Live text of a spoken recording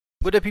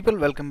Good day people,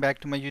 welcome back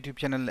to my YouTube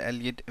channel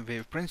Elliott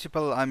Wave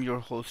Principle. I'm your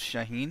host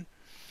Shaheen.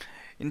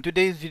 In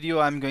today's video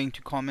I'm going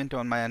to comment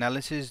on my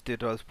analysis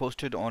that was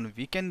posted on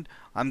weekend.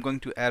 I'm going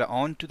to add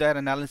on to that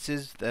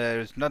analysis.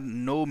 There's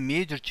no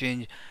major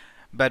change,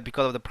 but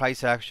because of the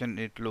price action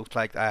it looks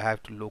like I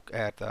have to look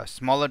at a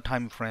smaller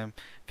time frame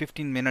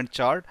 15-minute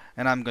chart,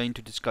 and I'm going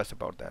to discuss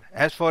about that.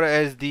 As far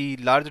as the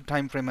larger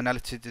time frame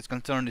analysis is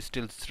concerned, it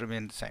still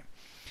remains the same.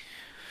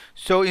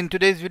 So in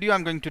today's video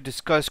I'm going to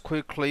discuss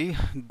quickly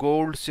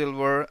gold,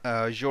 silver,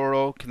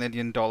 euro,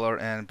 Canadian dollar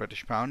and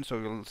British pound. So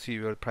we'll see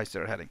where prices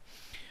are heading.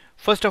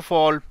 First of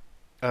all,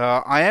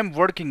 I am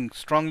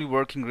strongly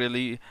working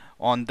really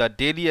on the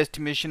daily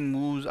estimation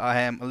moves. I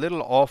am a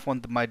little off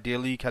on my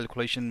daily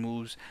calculation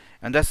moves,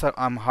 and that's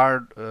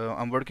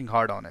I'm working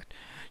hard on it.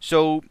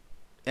 So,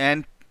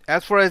 and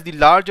as far as the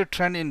larger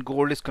trend in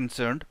gold is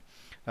concerned,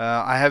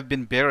 I have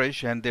been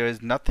bearish and there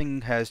is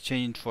nothing has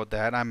changed for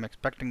that. I'm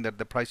expecting that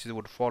the prices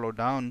would follow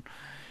down,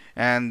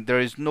 and there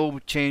is no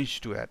change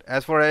to it.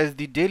 As far as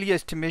the daily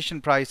estimation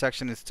price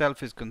action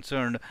itself is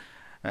concerned,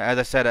 as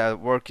I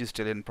said, work is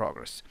still in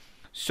progress.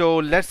 So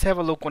let's have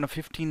a look on a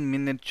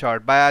 15-minute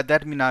chart. By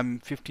that I mean I'm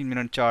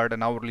 15-minute chart,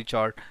 an hourly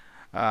chart.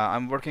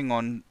 I'm working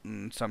on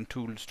some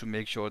tools to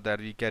make sure that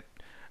we get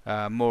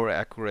more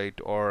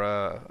accurate or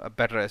a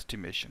better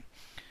estimation.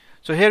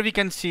 So here we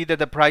can see that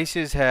the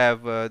prices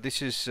have,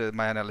 this is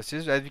my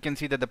analysis, as we can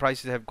see that the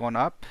prices have gone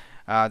up,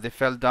 they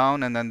fell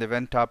down and then they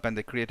went up and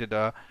they created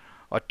a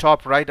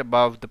top right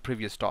above the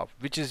previous top,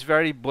 which is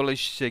very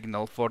bullish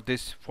signal for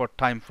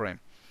time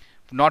frame,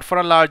 not for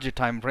a larger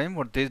time frame,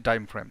 but this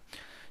time frame.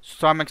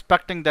 So I'm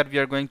expecting that we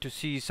are going to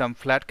see some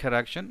flat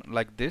correction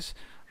like this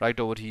right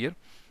over here,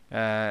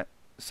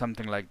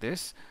 something like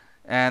this.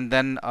 And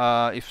then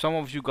if some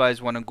of you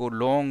guys want to go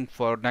long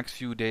for next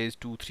few days,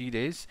 2-3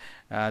 days,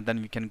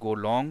 then we can go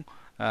long.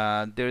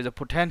 There is a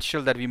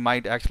potential that we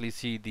might actually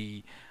see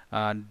the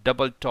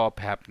double top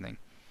happening.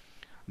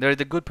 There is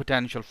a good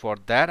potential for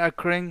that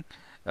occurring.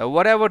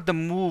 Whatever the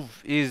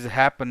move is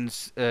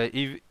happens,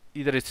 either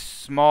it's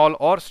small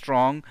or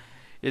strong,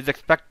 is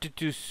expected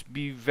to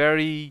be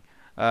very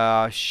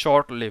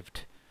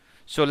short-lived.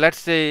 So let's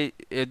say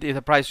if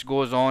the price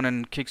goes on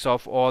and kicks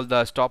off all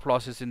the stop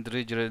losses in the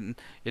region,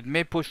 it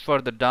may push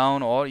further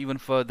down or even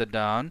further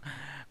down,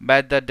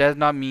 but that does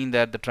not mean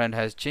that the trend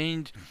has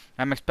changed.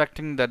 I'm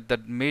expecting that the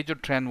major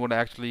trend would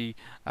actually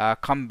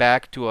come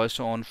back to us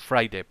on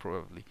Friday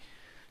probably.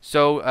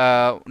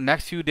 So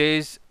next few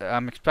days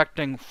I'm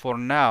expecting, for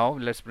now,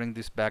 let's bring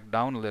this back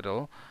down a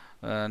little,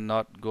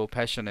 not go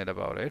passionate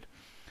about it.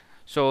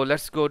 So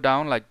let's go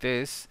down like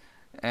this,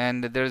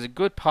 and there's a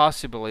good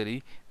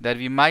possibility that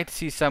we might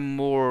see some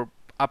more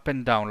up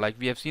and down, like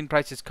we have seen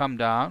prices come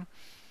down.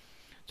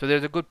 So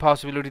there's a good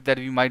possibility that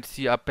we might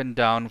see up and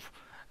down,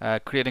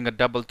 creating a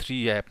double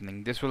three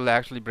happening. This will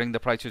actually bring the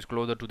prices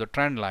closer to the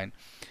trend line.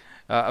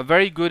 A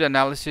very good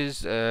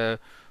analysis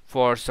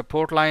for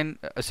support line,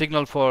 a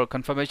signal for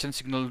confirmation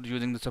signal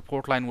using the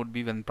support line would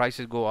be when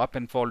prices go up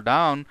and fall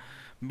down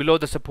below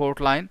the support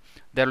line.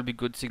 That will be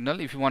good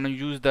signal. If you want to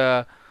use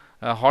the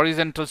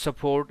horizontal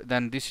support,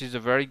 then this is a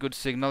very good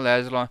signal.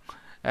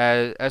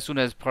 As soon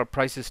as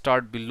prices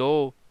start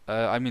below,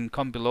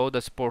 come below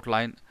the support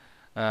line,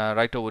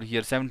 right over here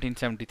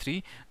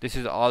 1773, this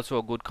is also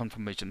a good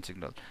confirmation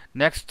signal.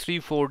 Next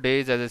 3-4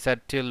 days, as I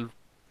said, till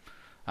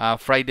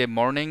Friday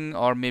morning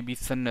or maybe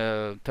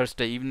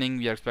Thursday evening,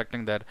 we are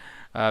expecting that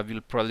we'll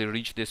probably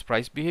reach this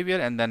price behavior,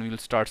 and then we'll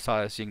start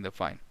seeing the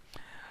fine.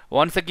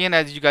 Once again,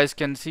 as you guys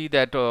can see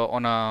that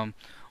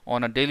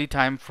on a daily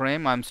time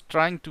frame, I'm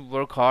trying to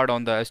work hard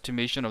on the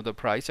estimation of the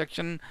price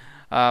action.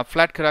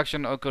 Flat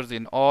correction occurs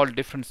in all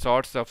different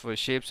sorts of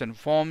shapes and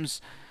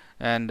forms,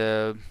 and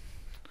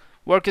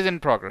work is in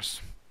progress.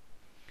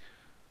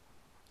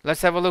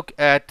 Let's have a look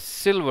at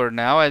silver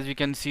now. As we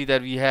can see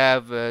that we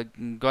have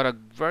got a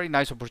very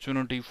nice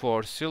opportunity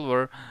for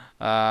silver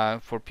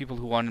for people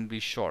who want to be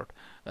short.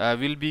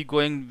 We'll be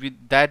going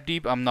with that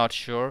deep, I'm not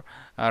sure.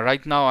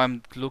 Right now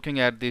I'm looking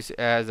at this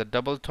as a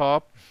double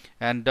top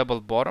and double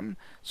bottom,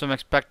 so I'm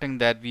expecting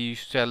that we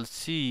shall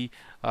see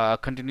a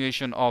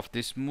continuation of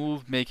this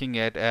move, making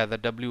it as a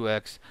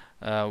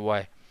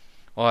WXY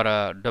or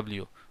a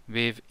W.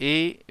 Wave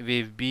A,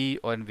 wave B,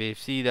 or wave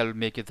C, that will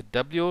make it the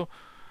W.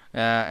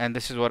 And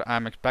this is what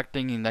I'm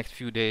expecting in the next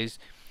few days.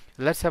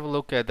 Let's have a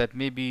look at that.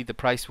 Maybe the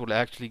price will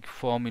actually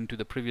form into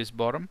the previous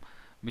bottom,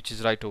 which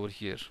is right over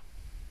here.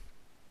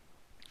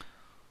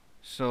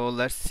 So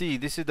let's see,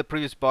 this is the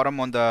previous bottom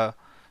on the,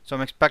 so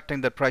I'm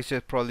expecting that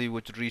prices probably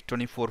would reach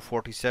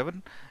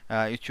 24.47.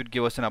 It should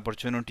give us an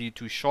opportunity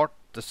to short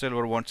the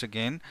silver once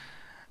again.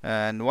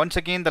 And once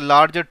again, the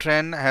larger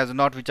trend has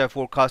not, which I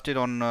forecasted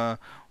on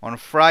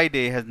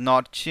Friday, has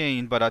not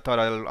changed, but I thought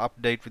I'll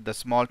update with the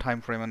small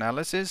time frame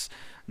analysis.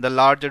 The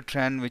larger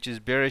trend, which is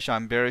bearish,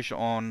 I'm bearish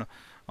on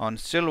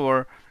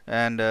silver,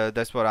 and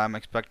that's what I'm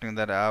expecting,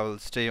 that I will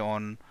stay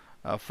on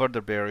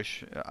further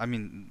bearish.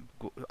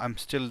 I'm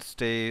still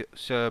stay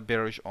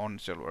bearish on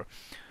silver.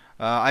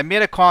 I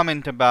made a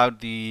comment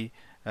about the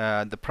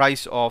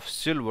price of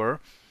silver,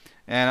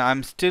 and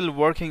I'm still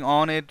working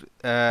on it.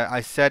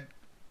 I said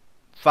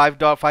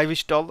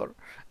 $5-ish,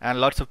 and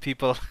lots of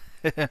people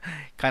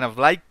kind of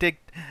liked it,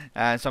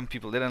 and some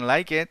people didn't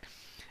like it.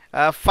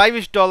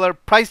 $5-ish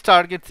price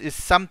targets is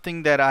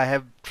something that I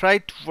have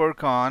tried to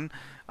work on.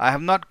 I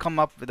have not come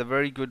up with a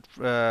very good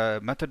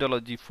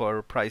methodology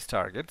for price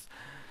targets.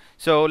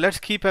 So let's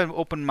keep an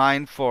open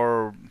mind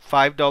for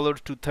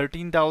 $5 to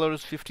 $13,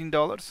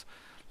 $15.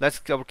 Let's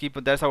keep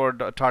it. That's our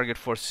target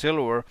for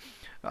silver.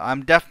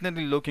 I'm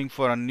definitely looking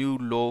for a new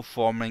low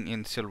forming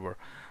in silver.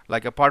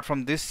 Like apart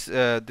from this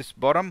this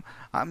bottom,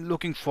 I'm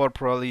looking for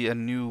probably a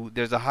new.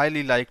 There's a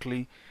highly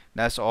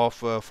likeliness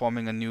of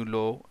forming a new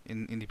low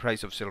in the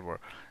price of silver,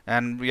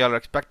 and we are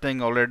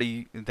expecting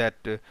already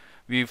that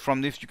we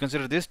from this you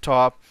consider this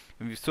top.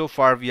 So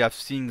far we have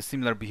seen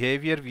similar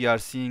behavior. We are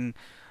seeing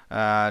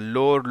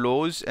lower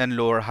lows and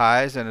lower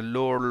highs, and a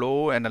lower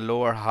low and a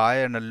lower high,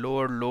 and a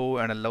lower low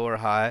and a lower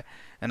high,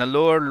 and a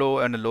lower low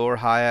and a lower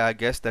high. I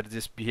guess that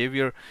this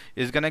behavior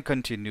is going to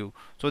continue.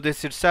 So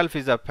this itself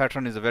is a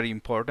pattern, is a very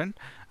important.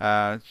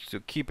 So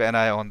keep an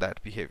eye on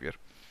that behavior.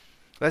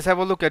 Let's have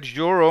a look at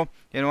euro.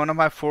 In one of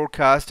my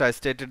forecasts, I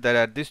stated that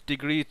at this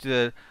degree,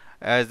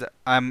 as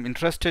I'm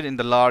interested in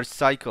the large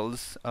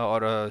cycles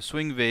or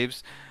swing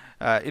waves,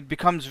 it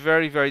becomes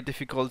very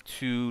difficult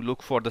to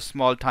look for the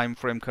small time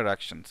frame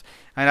corrections.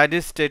 And I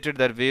just stated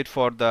that wait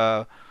for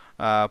the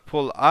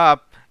pull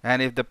up,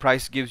 and if the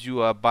price gives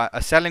you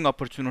a selling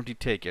opportunity,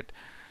 take it.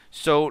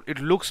 So it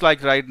looks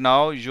like right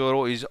now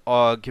euro is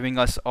giving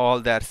us all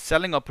that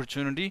selling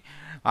opportunity.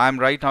 I'm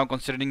right now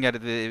considering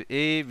at wave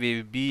A,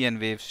 wave B, and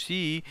wave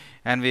C,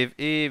 and wave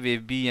A,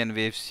 wave B, and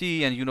wave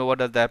C. And you know what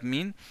does that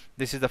mean?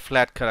 This is the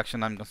flat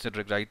correction I'm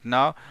considering right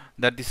now.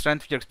 That the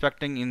strength we're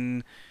expecting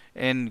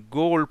in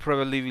gold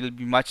probably will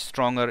be much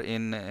stronger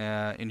in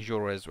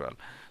euro as well.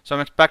 So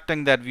I'm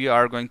expecting that we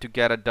are going to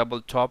get a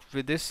double top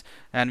with this,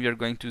 and we are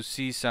going to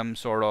see some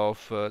sort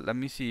of let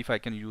me see if I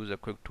can use a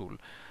quick tool.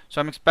 So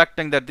I'm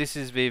expecting that this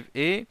is wave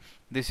A,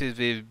 this is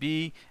wave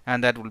B,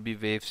 and that will be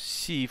wave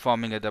C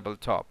forming a double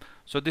top.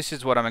 So this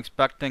is what I'm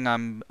expecting.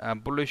 I'm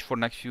bullish for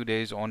next few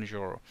days on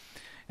euro,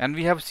 and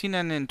we have seen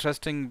an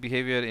interesting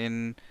behavior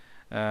in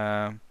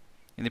the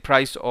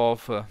price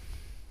of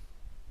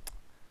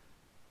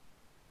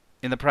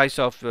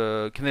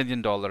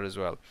Canadian dollar as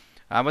well.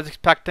 I was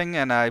expecting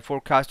and I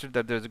forecasted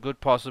that there's a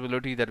good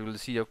possibility that we'll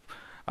see a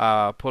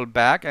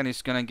pullback, and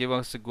it's gonna give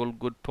us a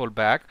good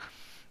pullback.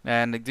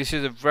 And this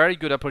is a very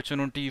good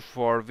opportunity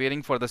for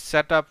waiting for the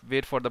setup,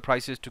 wait for the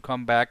prices to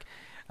come back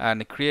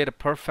and create a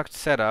perfect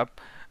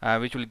setup,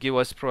 which will give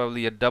us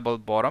probably a double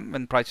bottom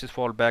when prices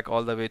fall back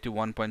all the way to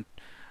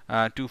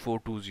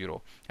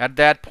 1.2420. At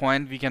that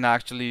point we can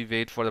actually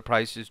wait for the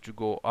prices to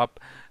go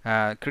up.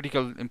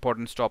 Critical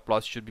important stop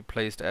loss should be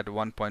placed at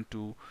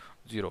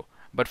 1.20.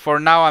 But for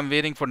now I'm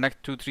waiting for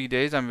next 2-3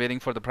 days. I'm waiting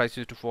for the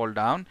prices to fall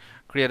down,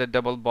 create a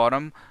double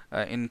bottom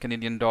in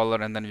Canadian dollar,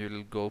 and then we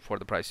will go for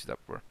the prices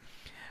upward.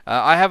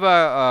 I have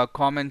a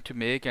comment to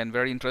make, and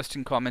very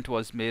interesting comment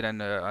was made,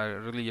 and I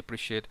really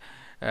appreciate.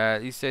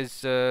 He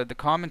says the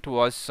comment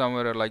was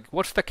somewhere like,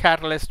 what's the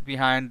catalyst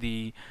behind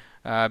the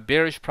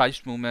bearish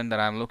price movement that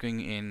I'm looking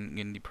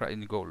in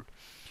the gold?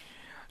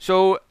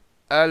 So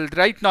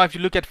right now if you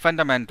look at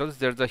fundamentals,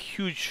 there's a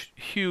huge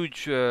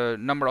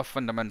number of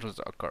fundamentals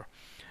occur.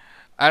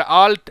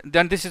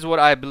 Then this is what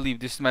I believe,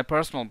 this is my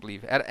personal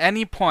belief. At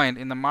any point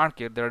in the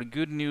market there are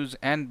good news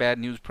and bad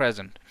news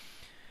present.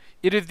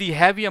 It is the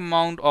heavy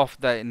amount of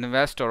the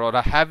investor or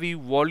a heavy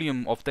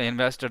volume of the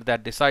investor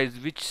that decides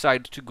which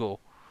side to go.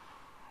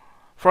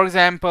 For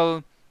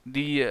example,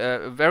 the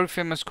very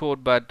famous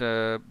quote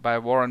by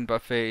Warren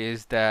Buffett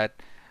is that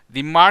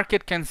the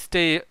market can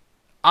stay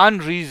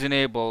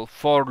unreasonable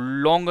for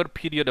longer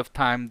period of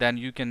time than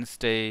you can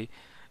stay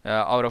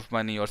out of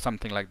money or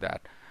something like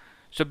that.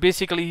 So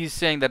basically he's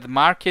saying that the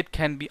market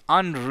can be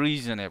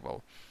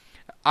unreasonable.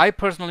 I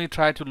personally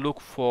try to look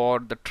for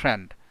the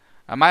trend.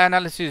 My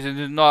analysis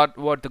is not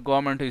what the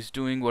government is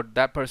doing, what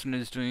that person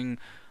is doing,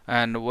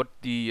 and what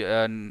the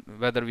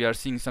whether we are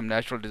seeing some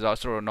natural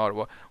disaster or not,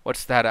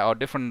 what's that, or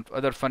different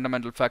other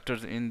fundamental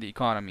factors in the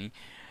economy.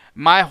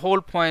 My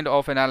whole point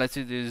of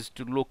analysis is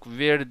to look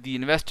where the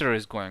investor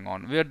is going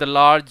on, where the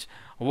large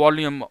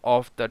volume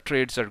of the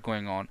trades are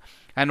going on.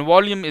 And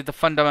volume is the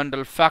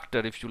fundamental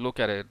factor if you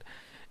look at it.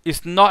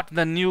 It's not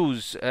the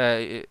news,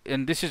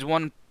 and this is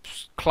one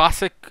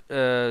classic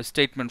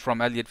statement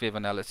from Elliott wave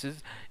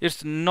analysis.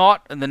 It's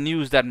not the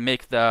news that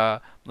make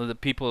the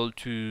people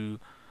to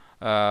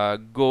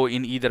go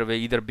in either way,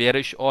 either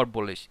bearish or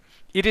bullish.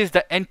 It is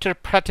the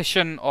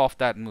interpretation of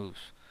that move.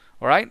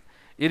 All right,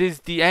 it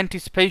is the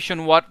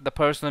anticipation what the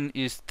person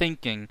is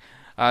thinking.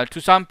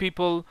 To some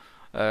people,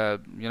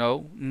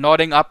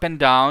 nodding up and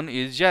down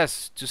is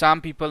yes. To some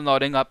people,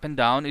 nodding up and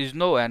down is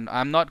no. And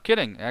I'm not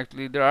kidding.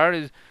 Actually,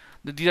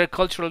 these are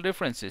cultural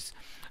differences.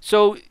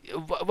 So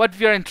what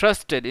we are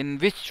interested in,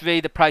 which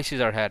way the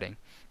prices are heading,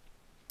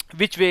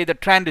 which way the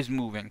trend is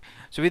moving.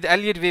 So with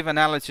Elliott wave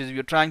analysis we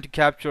are trying to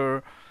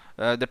capture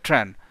the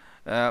trend.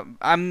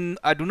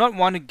 I do not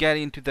want to get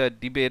into the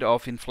debate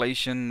of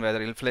inflation,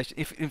 whether inflation,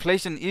 if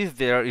inflation is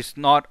there, it's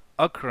not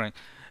occurring.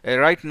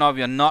 Right now,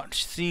 we are not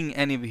seeing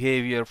any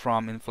behavior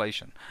from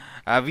inflation.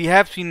 We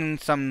have seen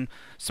some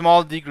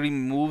small degree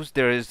moves.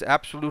 There is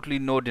absolutely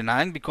no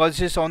denying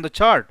because it's on the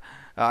chart.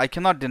 I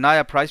cannot deny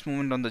a price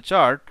movement on the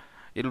chart.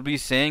 It will be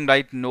saying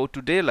right no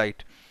to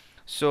daylight.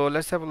 So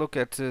let's have a look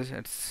at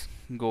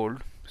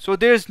gold. So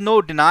there's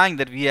no denying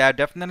that we have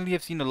definitely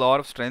have seen a lot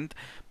of strength.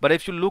 But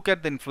if you look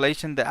at the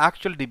inflation, the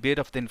actual debate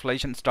of the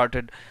inflation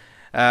started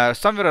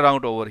somewhere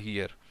around over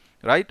here,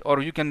 right?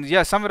 Or you can,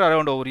 yeah, somewhere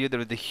around over here there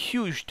is a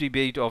huge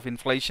debate of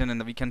inflation,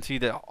 and we can see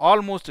that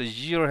almost a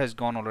year has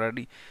gone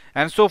already,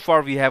 and so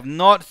far we have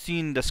not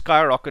seen the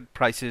skyrocket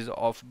prices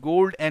of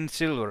gold and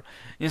silver.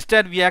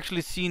 Instead, we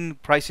actually seen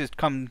prices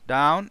come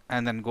down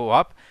and then go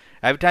up.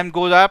 Every time it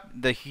goes up,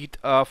 the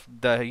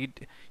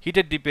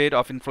heated debate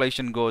of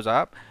inflation goes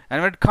up,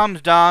 and when it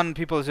comes down,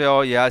 people say,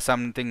 oh yeah,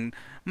 something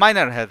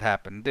minor has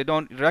happened. They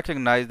don't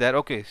recognize that,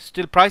 okay,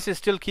 still prices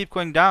still keep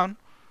going down.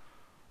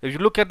 If you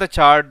look at the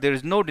chart, there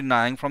is no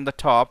denying from the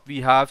top.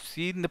 We have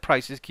seen the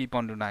prices keep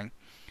on denying.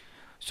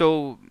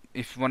 So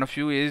if one of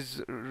you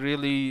is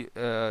really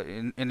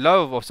in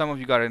love, or some of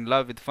you got in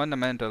love with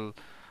fundamental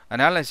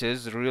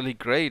analysis, really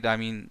great. I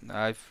mean,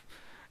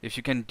 if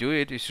you can do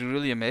it, it's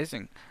really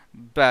amazing.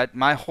 But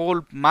my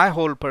whole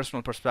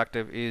personal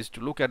perspective is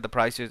to look at the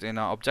prices in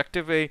an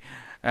objective way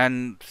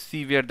and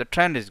see where the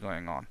trend is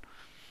going on.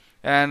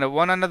 And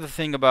one another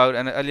thing about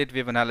an Elliott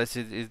wave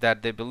analysis is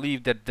that they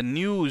believe that the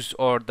news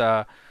or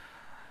the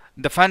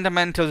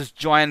fundamentals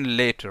join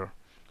later.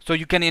 So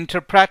you can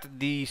interpret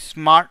the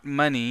smart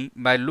money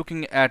by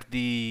looking at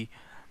the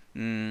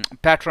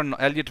pattern,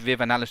 Elliott wave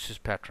analysis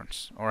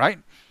patterns. All right.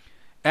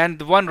 And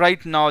the one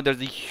right now,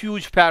 there's a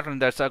huge pattern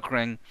that's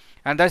occurring,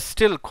 and that's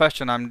still a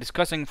question I'm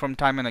discussing from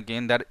time and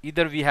again, that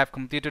either we have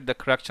completed the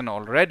correction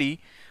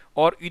already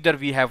or either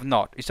we have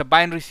not. It's a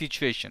binary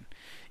situation.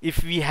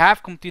 If we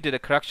have completed a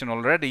correction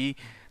already,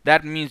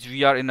 that means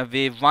we are in a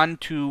wave 1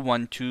 2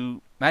 1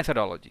 2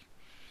 methodology.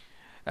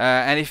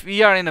 And if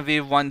we are in a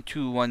wave 1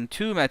 2 1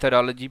 2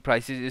 methodology,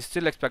 prices is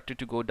still expected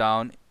to go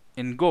down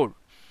in gold.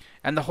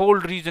 And the whole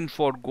reason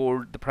for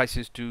gold, the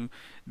prices to,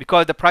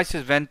 because the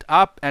prices went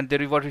up and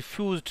they were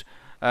refused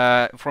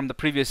from the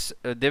previous,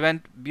 they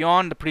went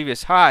beyond the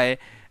previous high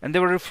and they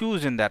were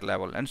refused in that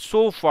level. And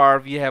so far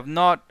we have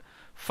not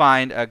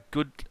find a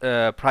good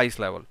price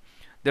level.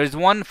 There is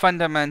one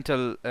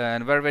fundamental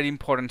and very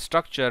important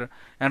structure,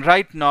 and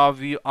right now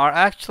we are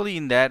actually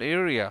in that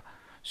area.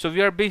 So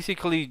we are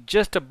basically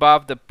just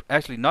above the,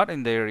 actually not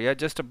in the area,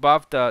 just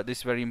above the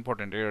this very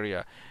important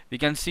area. We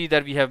can see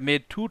that we have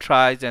made 2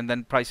 tries and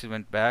then prices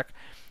went back.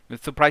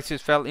 So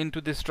prices fell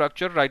into this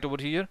structure right over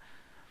here,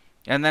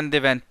 and then they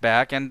went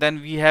back, and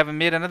then we have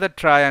made another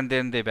try and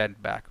then they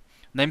went back.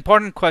 The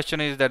important question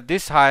is that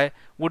this high,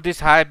 would this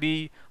high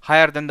be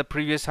higher than the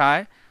previous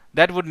high?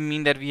 That would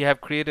mean that we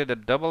have created a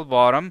double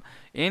bottom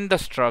in the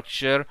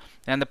structure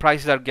and the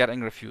prices are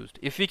getting refused.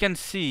 If we can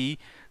see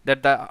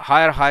that the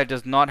higher high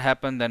does not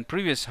happen than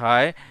previous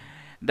high,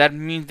 that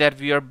means that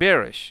we are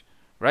bearish,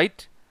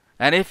 right?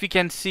 And if we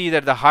can see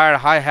that the higher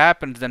high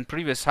happens than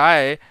previous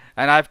high,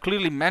 and I've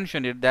clearly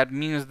mentioned it, that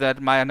means that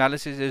my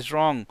analysis is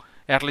wrong,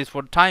 at least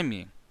for the time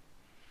being.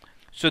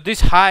 So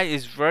this high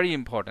is very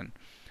important.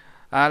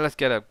 Let's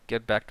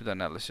get back to the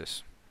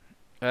analysis.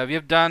 We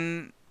have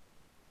done,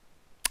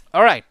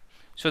 all right.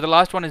 So the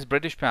last one is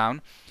British pound,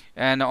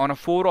 and on a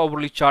 4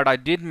 hourly chart, I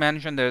did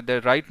mention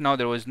that right now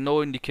there was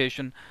no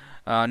indication,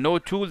 no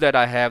tool that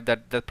I have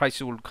that the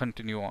prices will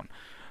continue on.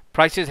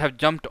 Prices have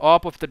jumped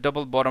off of the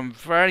double bottom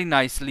very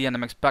nicely, and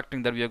I'm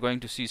expecting that we are going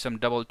to see some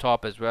double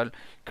top as well,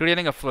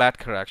 creating a flat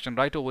correction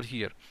right over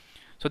here.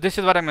 So this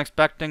is what I'm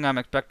expecting. I'm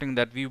expecting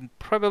that we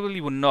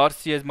probably would not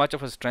see as much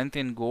of a strength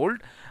in gold,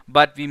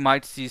 but we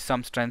might see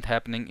some strength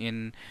happening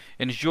in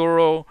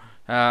euro,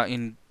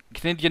 in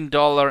Canadian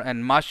dollar,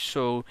 and much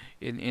so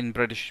in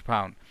British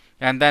pound.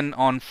 And then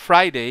on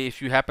Friday,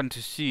 if you happen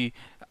to see,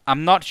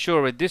 I'm not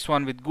sure with this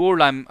one, with gold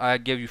I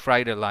gave you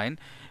Friday line,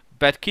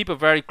 but keep a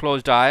very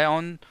close eye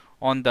on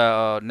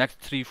the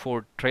next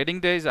 3-4 trading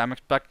days. I'm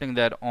expecting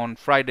that on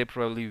Friday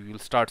probably we will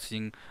start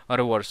seeing a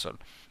reversal.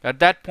 At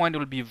that point, it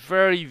will be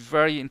very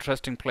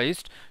interesting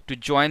place to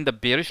join the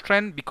bearish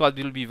trend, because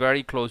we will be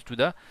very close to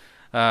the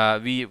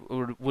we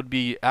would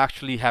be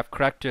actually have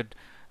corrected,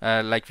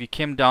 like we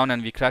came down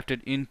and we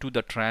corrected into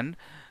the trend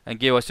and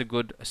gave us a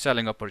good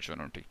selling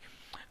opportunity.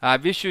 I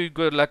wish you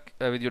good luck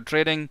with your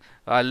trading.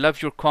 I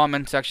love your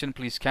comment section.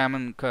 Please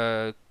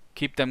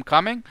keep them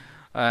coming.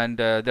 And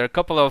there are a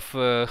couple of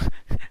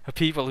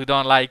people who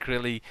don't like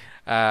really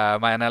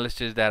my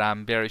analysis that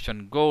I'm bearish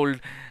on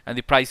gold and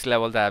the price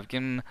levels I've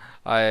given.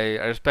 I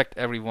respect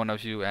every one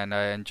of you and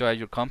I enjoy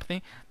your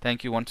company.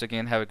 Thank you once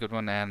again. Have a good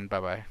one and bye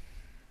bye.